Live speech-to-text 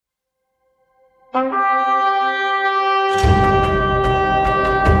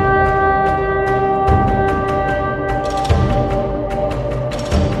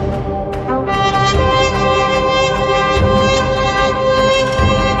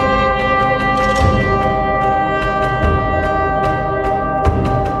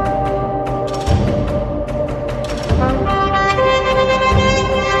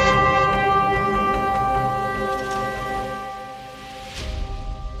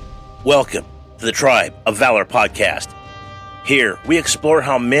Welcome to the Tribe of Valor podcast. Here, we explore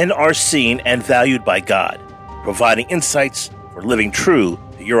how men are seen and valued by God, providing insights for living true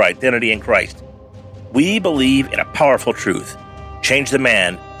to your identity in Christ. We believe in a powerful truth. Change the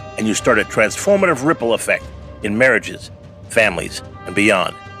man, and you start a transformative ripple effect in marriages, families, and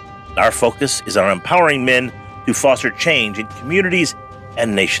beyond. Our focus is on empowering men to foster change in communities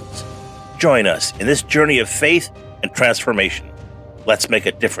and nations. Join us in this journey of faith and transformation. Let's make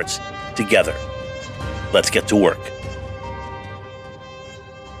a difference together. Let's get to work.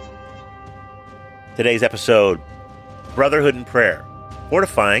 Today's episode, Brotherhood and Prayer,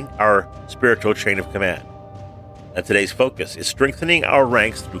 Fortifying our Spiritual Chain of Command. And today's focus is strengthening our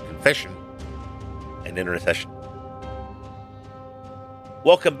ranks through confession and intercession.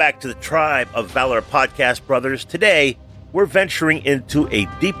 Welcome back to the Tribe of Valor podcast, brothers. Today, we're venturing into a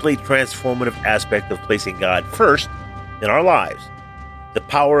deeply transformative aspect of placing God first in our lives. The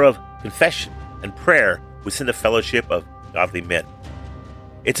power of confession and prayer within the fellowship of godly men.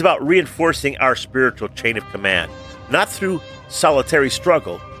 It's about reinforcing our spiritual chain of command, not through solitary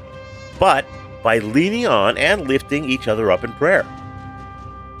struggle, but by leaning on and lifting each other up in prayer.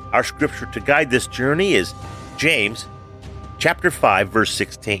 Our scripture to guide this journey is James chapter 5, verse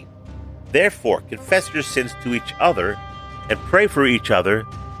 16. Therefore, confess your sins to each other and pray for each other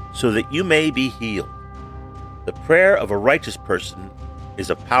so that you may be healed. The prayer of a righteous person is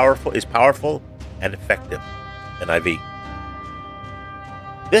powerful and effective. NIV.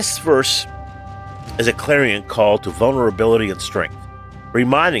 This verse is a clarion call to vulnerability and strength,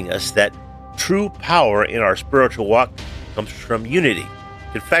 reminding us that true power in our spiritual walk comes from unity,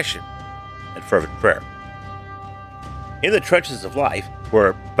 confession, and fervent prayer. In the trenches of life,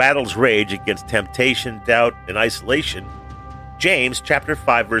 where battles rage against temptation, doubt, and isolation, James chapter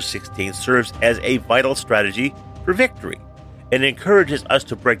 5, verse 16 serves as a vital strategy for victory and encourages us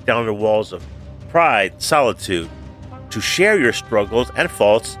to break down the walls of pride, solitude, to share your struggles and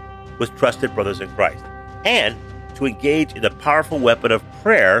faults with trusted brothers in Christ, and to engage in the powerful weapon of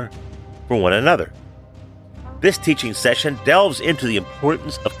prayer for one another. This teaching session delves into the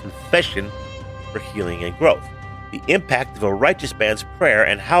importance of confession for healing and growth, the impact of a righteous man's prayer,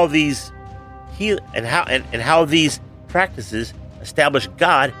 and how these practices establish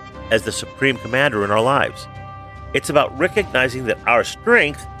God as the supreme commander in our lives. It's about recognizing that our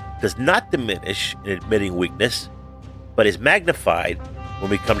strength does not diminish in admitting weakness, but is magnified when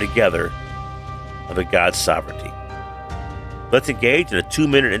we come together under God's sovereignty. Let's engage in a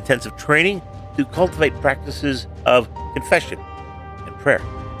 2-minute intensive training to cultivate practices of confession and prayer.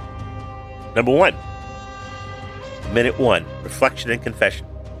 Number 1, minute 1, reflection and confession.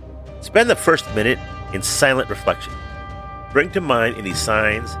 Spend the first minute in silent reflection. Bring to mind any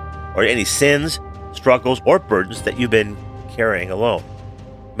signs or any sins, struggles, or burdens that you've been carrying alone.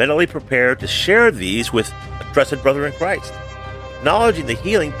 Mentally prepare to share these with a trusted brother in Christ, acknowledging the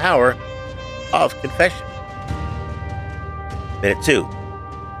healing power of confession. Minute 2,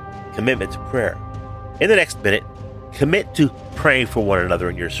 commitment to prayer. In the next minute, commit to praying for one another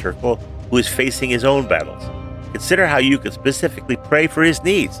in your circle who is facing his own battles. Consider how you can specifically pray for his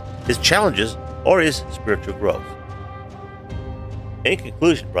needs, his challenges, or his spiritual growth. In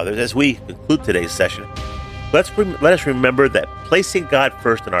conclusion, brothers, as we conclude today's session, let us remember that placing God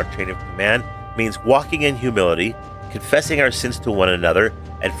first in our chain of command means walking in humility, confessing our sins to one another,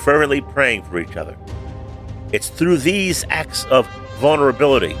 and fervently praying for each other. It's through these acts of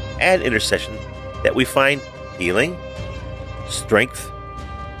vulnerability and intercession that we find healing, strength,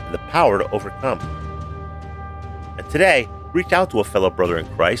 and the power to overcome. And today, reach out to a fellow brother in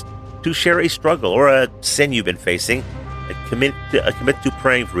Christ to share a struggle or a sin you've been facing, and commit to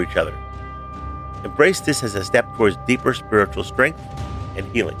praying for each other. Embrace this as a step towards deeper spiritual strength and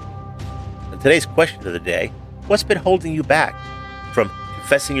healing. And today's question of the day, what's been holding you back from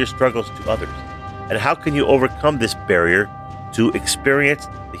confessing your struggles to others? And how can you overcome this barrier to experience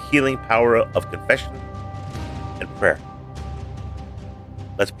the healing power of confession and prayer?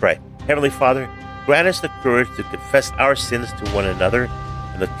 Let's pray. Heavenly Father, grant us the courage to confess our sins to one another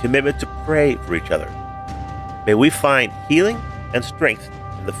and the commitment to pray for each other. May we find healing and strength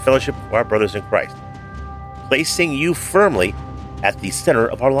in the fellowship of our brothers in Christ, placing you firmly at the center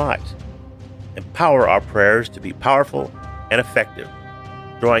of our lives. Empower our prayers to be powerful and effective,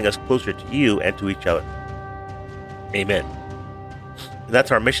 drawing us closer to you and to each other. Amen. And that's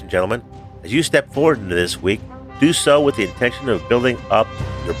our mission, gentlemen. As you step forward into this week, do so with the intention of building up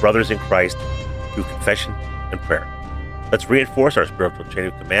your brothers in Christ through confession and prayer. Let's reinforce our spiritual chain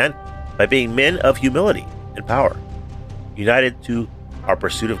of command by being men of humility and power, united to our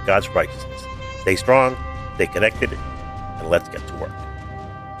pursuit of God's righteousness. Stay strong, stay connected, and let's get to work.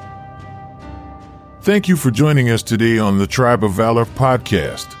 Thank you for joining us today on the Tribe of Valor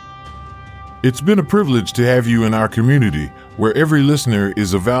podcast. It's been a privilege to have you in our community, where every listener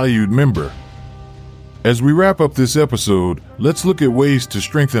is a valued member. As we wrap up this episode, let's look at ways to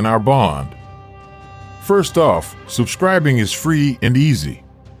strengthen our bond. First off, subscribing is free and easy.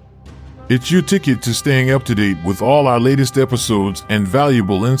 It's your ticket to staying up to date with all our latest episodes and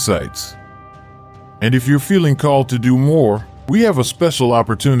valuable insights. And if you're feeling called to do more, we have a special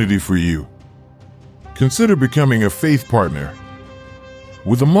opportunity for you. Consider becoming a faith partner.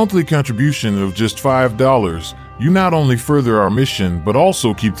 With a monthly contribution of just $5, you not only further our mission, but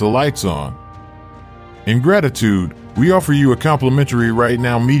also keep the lights on. In gratitude, we offer you a complimentary Right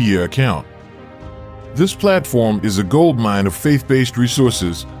Now Media account. This platform is a goldmine of faith-based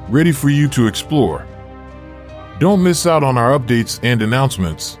resources ready for you to explore. Don't miss out on our updates and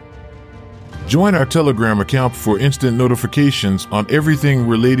announcements. Join our Telegram account for instant notifications on everything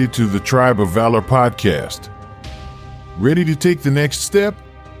related to the Tribe of Valor podcast. Ready to take the next step?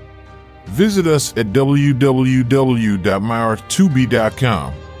 Visit us at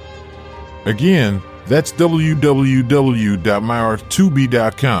www.myr2b.com. Again, that's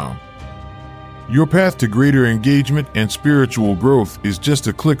www.myr2b.com. Your path to greater engagement and spiritual growth is just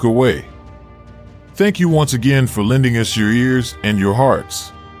a click away. Thank you once again for lending us your ears and your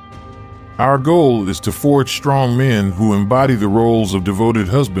hearts. Our goal is to forge strong men who embody the roles of devoted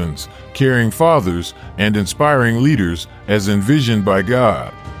husbands, caring fathers, and inspiring leaders as envisioned by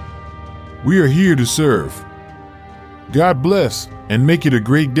God. We are here to serve. God bless and make it a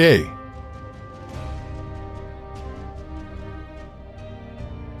great day.